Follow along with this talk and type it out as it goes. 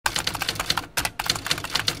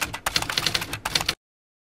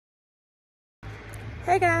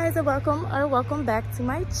Hey guys, and welcome back to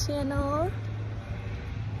my channel,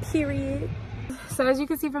 period. So as you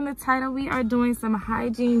can see from the title, we are doing some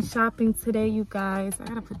hygiene shopping today, you guys. I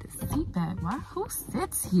gotta put this seat back. Why? Who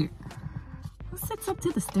sits here? Who sits up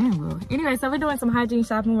to the steering wheel? Anyway, so we're doing some hygiene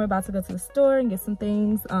shopping. We're about to go to the store and get some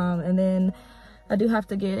things, and then I do have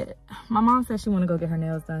to get, my mom said she want to go get her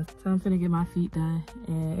nails done, so I'm finna get my feet done.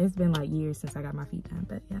 And it's been like years since I got my feet done,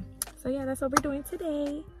 but yeah. So yeah, that's what we're doing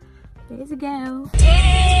today. Let's go.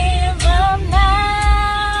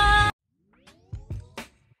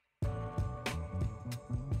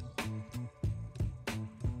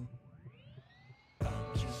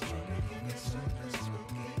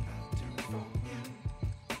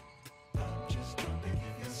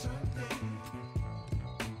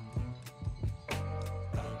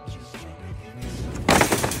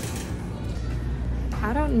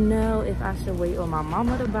 I don't know if I should wait on my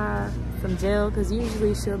mama to buy some gel, because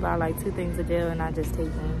usually she'll buy like 2 things of gel and I just take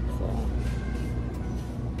one,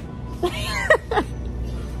 so.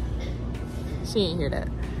 She ain't hear that.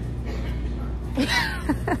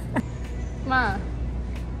 Ma,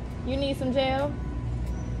 you need some gel?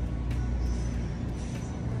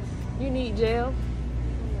 You need gel?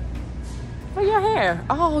 For your hair.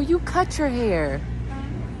 Oh, you cut your hair.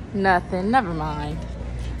 Nothing, never mind.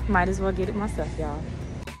 Might as well get it myself, y'all.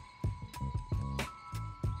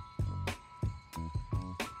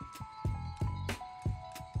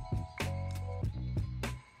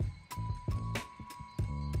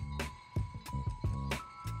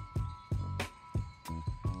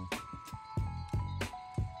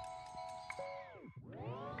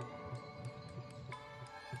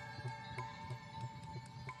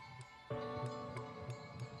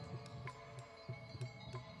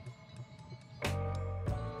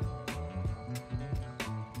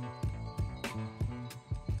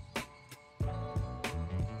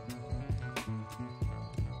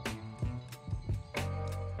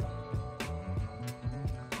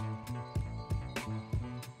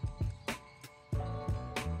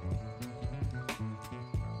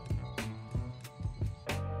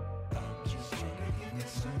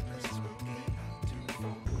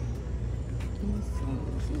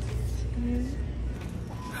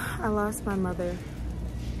 I lost my mother.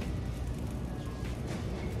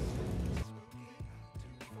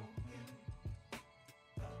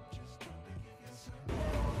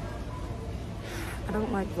 I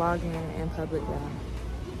don't like vlogging in public, y'all.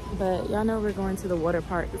 But y'all know we're going to the water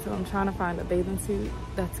park, so I'm trying to find a bathing suit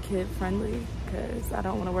that's kid friendly, because I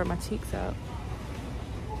don't want to wear my cheeks out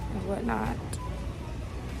and whatnot.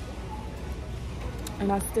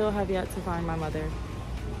 And I still have yet to find my mother.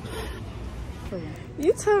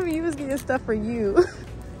 You told me you was getting stuff for you.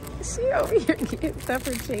 She over here getting stuff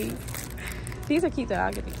for Chase. These are cute though,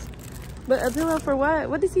 I'll get these. But a pillow for what?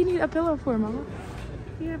 What does he need a pillow for, Mama?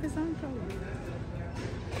 He have his own pillow.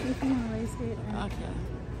 If you want to lace it. Okay,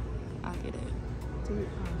 I'll get it.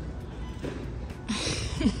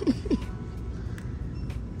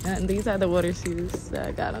 And these are the water shoes that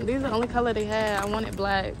I got them. These are the only color they had. I wanted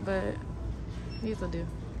black, but these will do.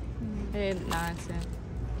 They had 9 cents.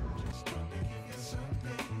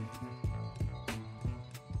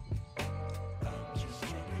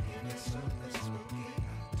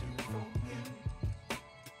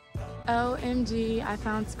 OMG, I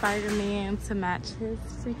found Spider-Man to match his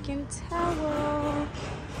freaking towel.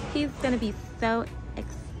 He's gonna be so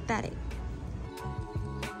ecstatic.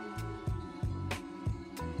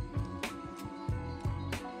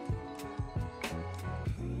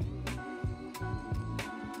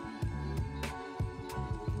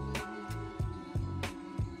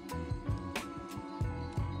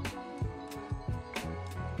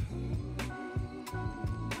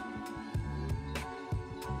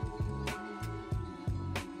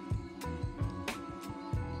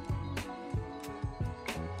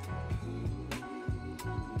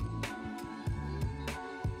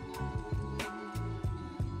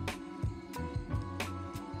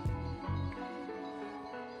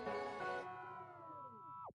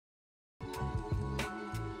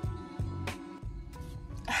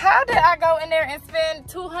 How did I go in there and spend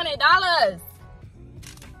 $200?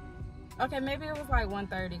 Okay, maybe it was like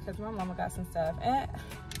 $130 because my mama got some stuff. And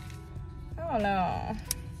I don't know.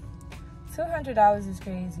 $200 is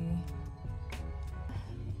crazy.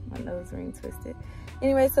 My nose ring twisted.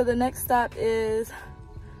 Anyway, so the next stop is,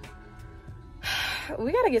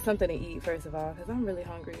 we gotta get something to eat first of all, because I'm really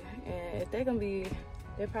hungry. And if they're gonna be,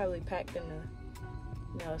 they're probably packed in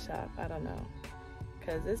the nail shop. I don't know,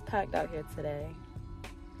 because it's packed out here today.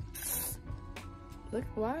 Look,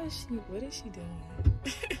 why is she, what is she doing?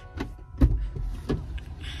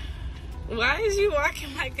 Why is you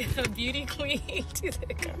walking like a beauty queen to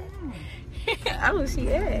the car? Oh, she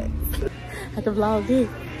is. I can vlog it.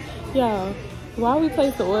 Y'all, why we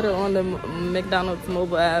placed the order on the McDonald's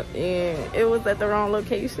mobile app and it was at the wrong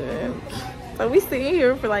location. So we sitting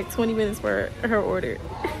here for like 20 minutes for her order.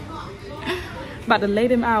 About to lay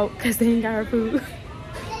them out because they ain't got her food.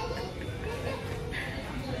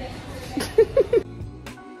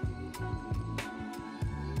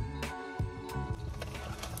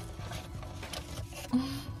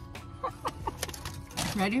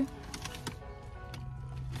 Ready?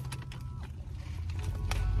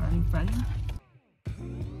 Ready?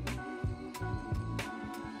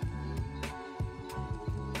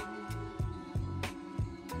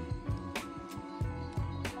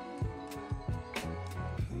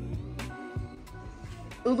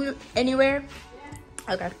 Uber anywhere?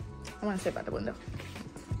 Okay. I want to sit by the window.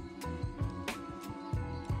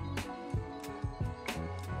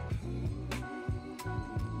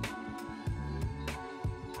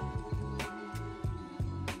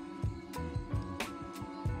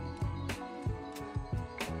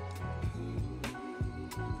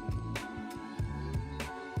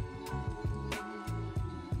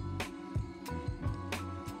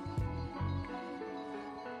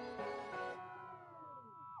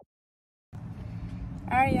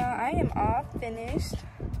 Alright, y'all, I am all finished.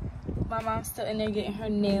 My mom's still in there getting her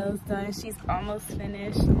nails done. She's almost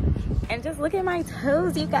finished. And just look at my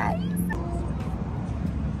toes, you guys.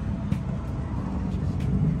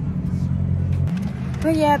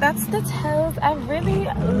 But yeah, that's the toes. I really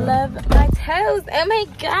love my toes. Oh my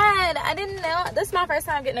god, I didn't know. This is my first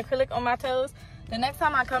time getting acrylic on my toes. The next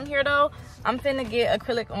time I come here though, I'm finna get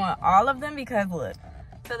acrylic on all of them because look.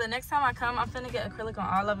 So the next time I come, I'm finna get acrylic on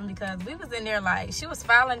all of them because we was in there like, she was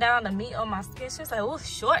filing down the meat on my skin. She was like, oh,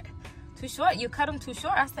 short, too short. You cut them too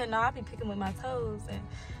short. I said, no, I be picking with my toes. And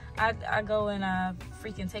I go and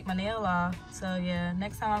freaking take my nail off. So yeah,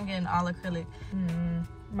 next time I'm getting all acrylic.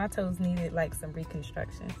 My toes needed like some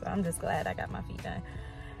reconstruction. So I'm just glad I got my feet done.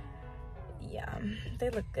 Yeah,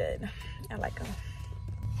 they look good. I like them.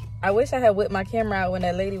 I wish I had whipped my camera out when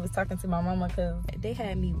that lady was talking to my mama because they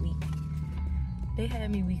had me weak. They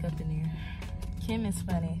had me weak up in there. Kim is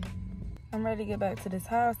funny. I'm ready to get back to this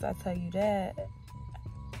house, I'll tell you that.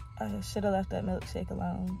 I should have left that milkshake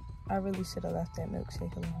alone. I really should have left that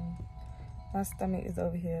milkshake alone. My stomach is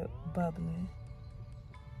over here bubbling.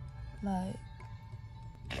 Like,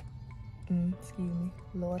 excuse me.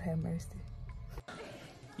 Lord have mercy.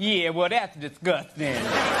 Yeah, well, that's disgusting.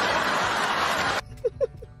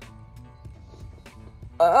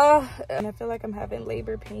 And I feel like I'm having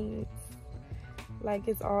labor pains. Like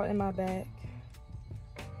it's all in my back.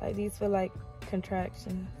 Like these feel like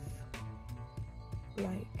contractions.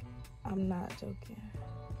 Like, I'm not joking.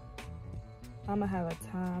 I'm gonna have a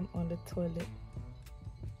time on the toilet.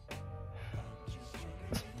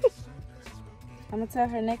 I'm gonna tell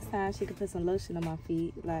her next time she can put some lotion on my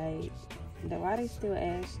feet. Like, why they still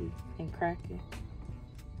ashy and cracking?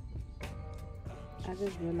 I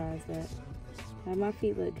just realized that. Like, my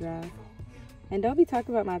feet look dry. And don't be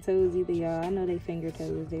talking about my toes either, y'all. I know they finger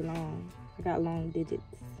toes, they long. I got long digits.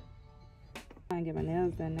 I can get my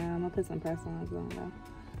nails done now. I'm gonna put some press-ons on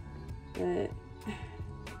though. But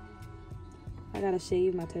I gotta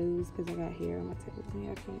shave my toes because I got hair on my toes. And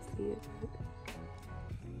y'all can't see it.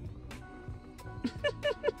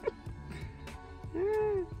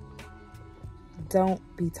 Don't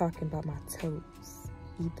be talking about my toes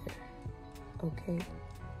either, okay?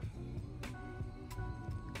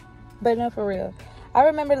 But no, for real. I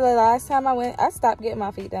remember the last time I went, I stopped getting my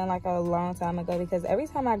feet done like a long time ago because every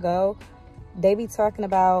time I go, they be talking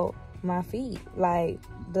about my feet. Like,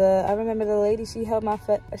 I remember the lady, she held my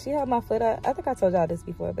foot up. I think I told y'all this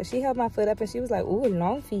before, but she held my foot up and she was like, ooh,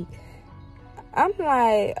 long feet. I'm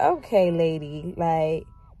like, okay, lady, like,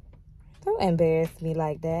 don't embarrass me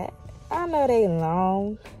like that. I know they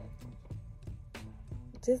long.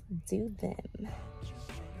 Just do them.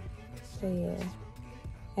 So yeah.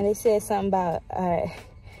 And they said something about,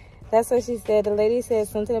 that's what she said. The lady said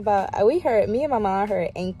something about, me and my mom heard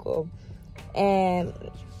ankle. And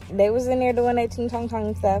they was in there doing that ting tong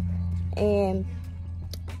tong stuff. And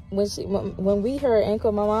when we heard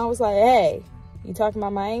ankle, my mom was like, hey, you talking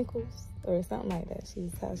about my ankles? Or something like that.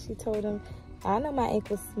 She told him, I know my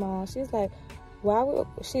ankle's small. She was like,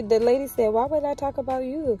 the lady said, why would I talk about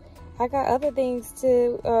you? I got other things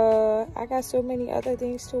I got so many other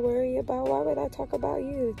things to worry about. Why would I talk about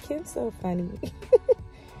you? Kim's so funny. You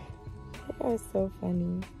are so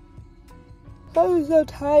funny. I'm so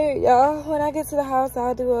tired, y'all. When I get to the house,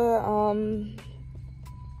 I'll do a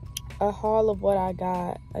haul of what I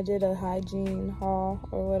got. I did a hygiene haul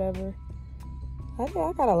or whatever.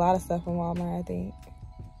 I got a lot of stuff from Walmart, I think,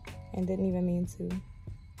 and didn't even mean to.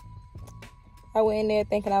 I went in there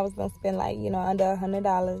thinking I was gonna spend like, you know, under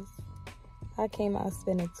 $100. I came out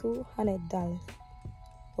spending $200.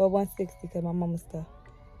 Well, $160 because my mama's stuff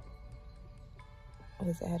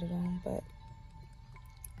was added on, but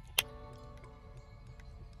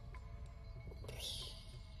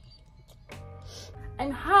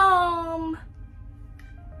I'm home.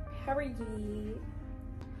 Period.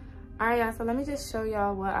 All right, y'all, so let me just show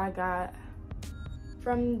y'all what I got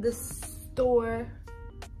from the store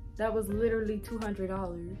that was literally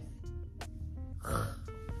 $200.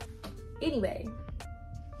 Anyway,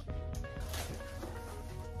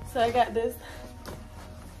 so I got this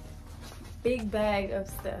big bag of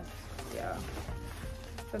stuff, y'all.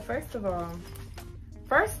 So first of all,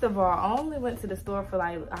 I only went to the store for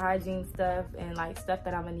like hygiene stuff and like stuff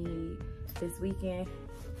that I'm gonna need this weekend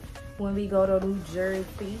when we go to New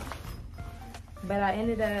Jersey. But I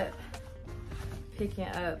ended up picking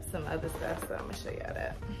up some other stuff, so I'm gonna show y'all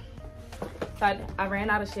that. So I ran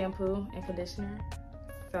out of shampoo and conditioner,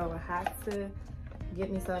 so I had to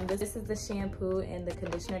get me some. This is the shampoo and the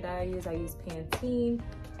conditioner that I use. I use Pantene.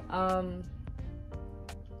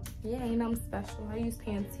 Yeah, ain't nothing special. I use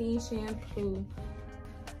Pantene shampoo.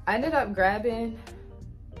 I ended up grabbing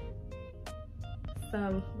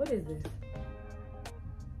some, what is this?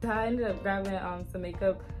 I ended up grabbing some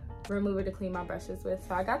makeup remover to clean my brushes with.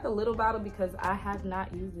 So I got the little bottle because I have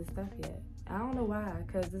not used this stuff yet. I don't know why,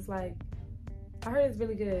 because it's like, I heard it's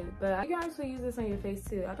really good, but you can actually use this on your face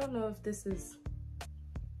too. I don't know if this is,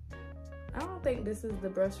 I don't think this is the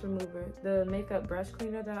brush remover, the makeup brush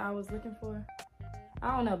cleaner that I was looking for.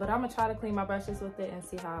 I don't know, but I'm gonna try to clean my brushes with it and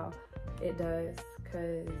see how it does,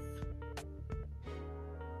 cause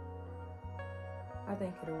I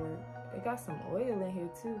think it'll work. It got some oil in here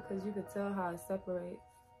too, cause you could tell how it separates.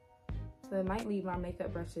 So it might leave my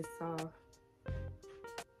makeup brushes soft.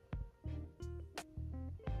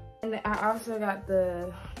 And I also got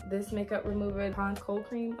this makeup remover, Pond's Cold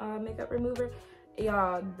Cream makeup remover.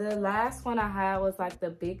 Y'all, the last one I had was like the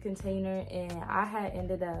big container, and I had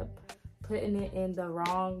ended up putting it in the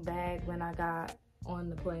wrong bag when I got on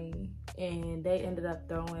the plane, and they ended up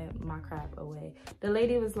throwing my crap away. The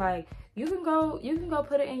lady was like, you can go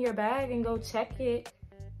put it in your bag and go check it.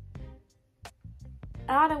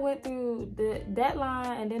 I done went through that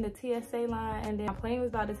line and then the TSA line, and then my plane was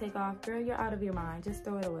about to take off. Girl, you're out of your mind. Just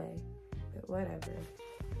throw it away. But whatever.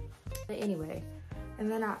 But anyway,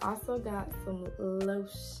 and then I also got some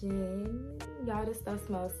lotion. Y'all, this stuff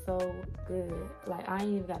smells so good. Like, I ain't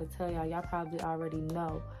even got to tell y'all. Y'all probably already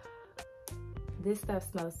know. This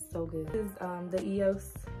stuff smells so good. This is the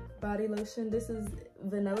EOS body lotion. This is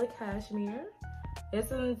vanilla cashmere. This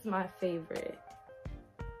one's my favorite.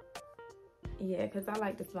 Yeah, because I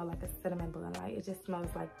like to smell like a cinnamon bun. Like, it just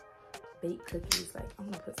smells like baked cookies. Like, I'm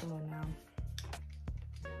gonna put some on now.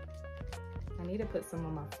 I need to put some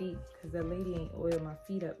on my feet because the lady ain't oiled my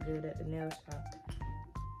feet up good at the nail shop.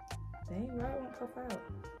 Dang, why it won't puff out?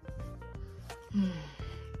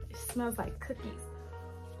 It smells like cookies.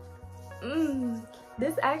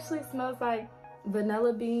 This actually smells like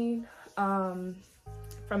vanilla bean from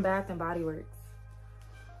Bath and Body Works.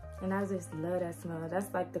 And I just love that smell.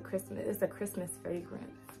 That's like the Christmas, it's a Christmas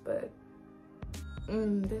fragrance, but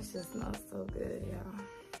this just smells so good,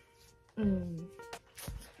 y'all.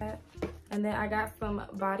 And then I got some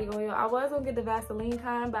body oil. I was gonna get the Vaseline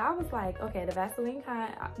kind, but I was like, okay, the Vaseline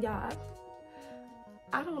kind, y'all,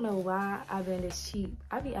 I don't know why I've been this cheap.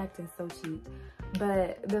 I be acting so cheap.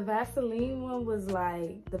 But the Vaseline one was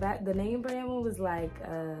like, the name brand one was like,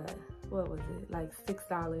 what was it? Like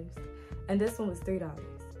 $6. And this one was $3.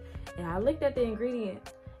 And I looked at the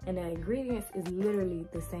ingredients, and the ingredients is literally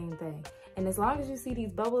the same thing. And as long as you see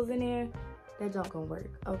these bubbles in there, that junk gonna work,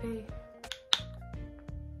 okay?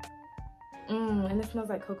 And it smells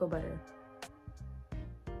like cocoa butter.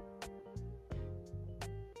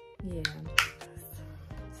 Yeah.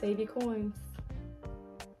 Save your coins.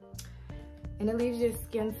 And it leaves your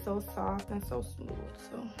skin so soft and so smooth,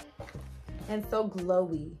 and so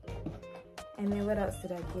glowy. And then what else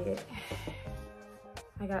did I get?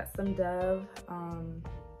 I got some Dove.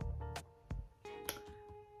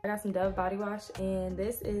 I got some Dove body wash, and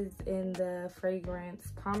this is in the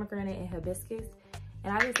fragrance pomegranate and hibiscus.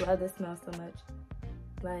 And I just love this smell so much.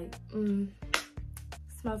 Like,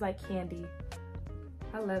 smells like candy.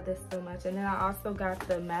 I love this so much. And then I also got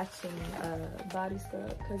the matching body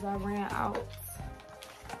scrub because I ran out.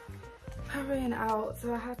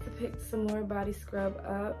 So I have to pick some more body scrub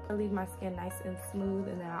up. I leave my skin nice and smooth.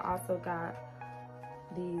 And then I also got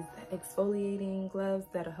these exfoliating gloves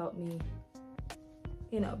that'll help me,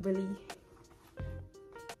 you know, really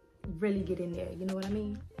really get in there, you know what I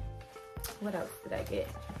mean? What else did I get?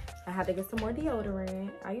 I had to get some more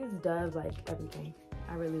deodorant. I use Dove like everything.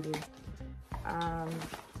 I really do.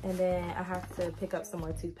 And then I have to pick up some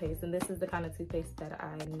more toothpaste, and this is the kind of toothpaste that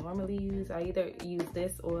I normally use. I either use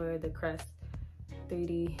this or the Crest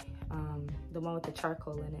 3D, the one with the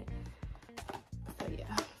charcoal in it. So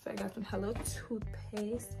yeah, so I got some Hello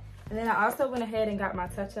toothpaste. And then I also went ahead and got my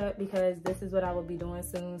touch up because this is what I will be doing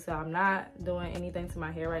soon. So I'm not doing anything to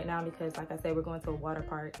my hair right now because like I said, we're going to a water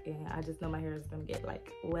park and I just know my hair is gonna get like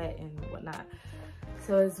wet and whatnot.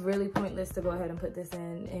 So it's really pointless to go ahead and put this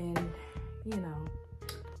in, and you know.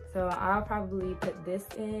 So I'll probably put this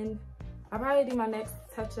in. I'll probably do my next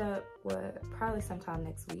touch up, probably sometime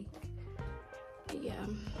next week. But yeah.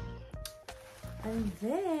 And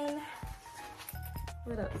then,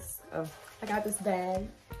 what else? Oh, I got this bag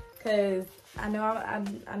because I know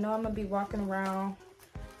I'm gonna be walking around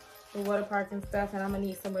the water park and stuff, and I'm gonna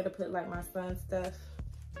need somewhere to put like my son's stuff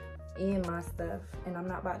and my stuff. And I'm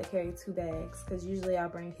not about to carry 2 bags because usually I'll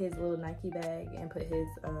bring his little Nike bag and put his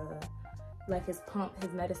like his pump,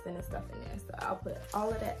 his medicine and stuff in there. So I'll put all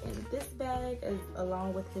of that in this bag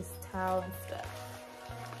along with his towel and stuff.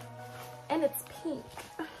 And it's pink.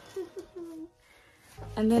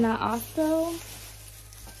 And then I also,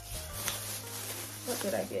 what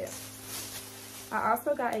did I get? I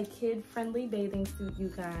also got a kid-friendly bathing suit, you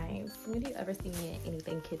guys. When do you ever see me in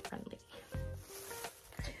anything kid-friendly?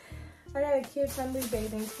 I got a kid-friendly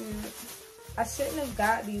bathing suit. I shouldn't have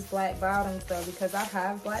got these black bottoms though because I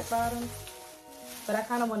have black bottoms. But I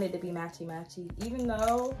kind of wanted to be matchy-matchy, even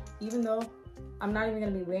though I'm not even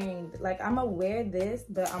gonna be wearing, like I'm gonna wear this,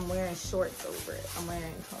 but I'm wearing shorts over it. I'm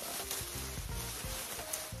wearing, hold on,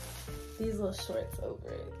 these little shorts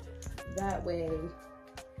over it. That way,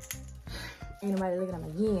 ain't nobody looking at my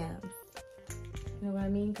yams. You know what I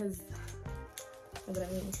mean? Cause, you know what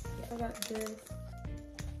I mean? Yeah, I got this,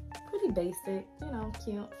 pretty basic, you know,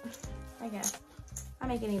 cute, I guess. I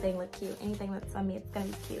make anything look cute. Anything that's on me, it's gonna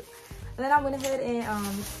be cute. And then I went ahead and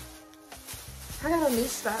I got a new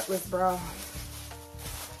strapless bra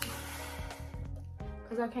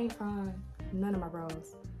because I can't find none of my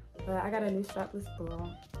bras. But I got a new strapless bra.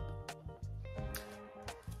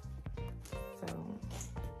 So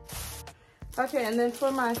okay, and then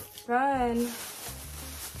for my son,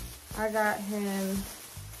 I got him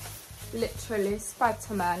literally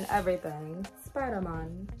Spider-Man, everything.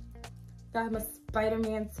 Spider-Man. Got him a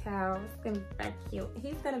Spider-Man towel. It's gonna be very cute.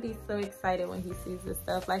 He's gonna be so excited when he sees this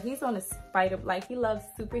stuff. Like he's on a like he loves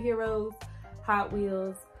superheroes, Hot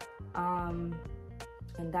Wheels, and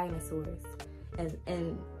dinosaurs,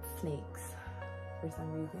 and snakes for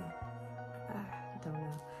some reason. I don't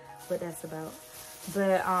know what that's about.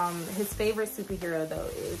 But his favorite superhero though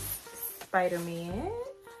is Spider-Man.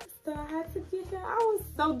 So I had to get him. I was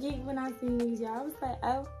so geeked when I seen these, y'all. I was like,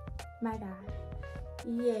 oh my god.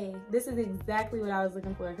 Yay, this is exactly what I was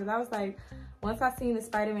looking for, because I was like, once I seen the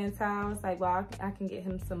Spider-Man towel, I was like, well, I can get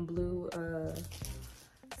him some blue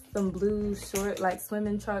short like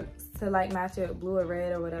swimming trunks to like match it with blue or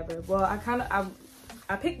red or whatever. Well,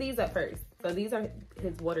 I picked these up first, so these are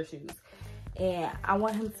his water shoes, and I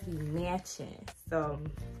want him to be matching. So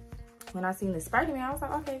when I seen the Spider-Man, I was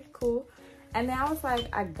like, okay, cool. And then I was like,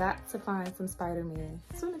 I got to find some Spider-Man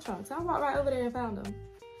swimming trunks. So I walked right over there and found them.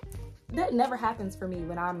 That never happens for me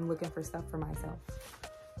when I'm looking for stuff for myself.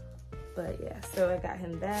 But yeah, so I got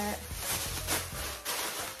him that.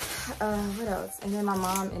 What else? And then my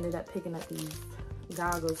mom ended up picking up these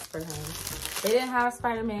goggles for him. They didn't have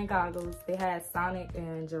Spider-Man goggles. They had Sonic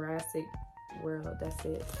and Jurassic World, that's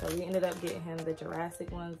it. So we ended up getting him the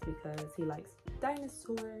Jurassic ones because he likes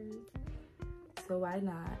dinosaurs. So why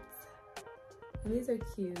not? And these are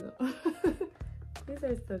cute. These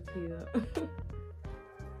are so cute.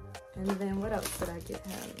 And then what else did I get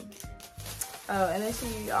him? Oh, and then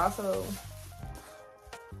she also,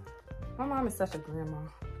 my mom is such a grandma.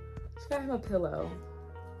 She got him a pillow.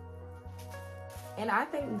 And I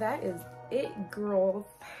think that is it, girls.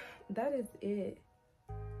 That is it.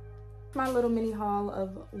 My little mini haul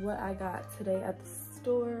of what I got today at the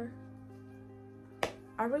store.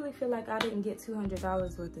 I really feel like I didn't get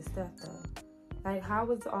 $200 worth of stuff though. Like, how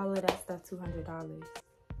was all of that stuff $200?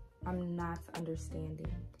 I'm not understanding.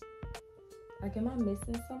 Like, am I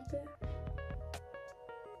missing something?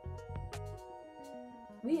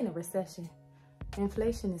 We in a recession.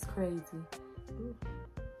 Inflation is crazy. Ooh.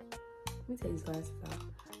 Let me take these glasses off.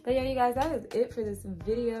 But yeah, you guys, that is it for this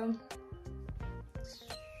video.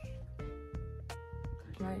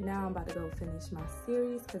 Right now, I'm about to go finish my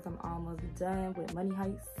series because I'm almost done with Money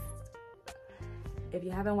Heist. If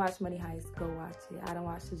you haven't watched Money Heist, go watch it. I done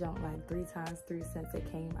watched the junk like 3 times through since it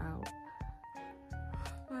came out.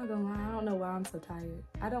 I'm not gonna lie, I don't know why I'm so tired.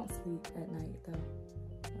 I don't sleep at night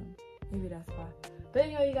though. Maybe that's why. But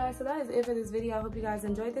anyway, you guys, so that is it for this video. I hope you guys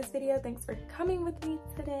enjoyed this video. Thanks for coming with me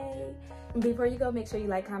today. Before you go, make sure you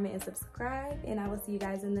like, comment, and subscribe. And I will see you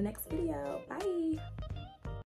guys in the next video. Bye.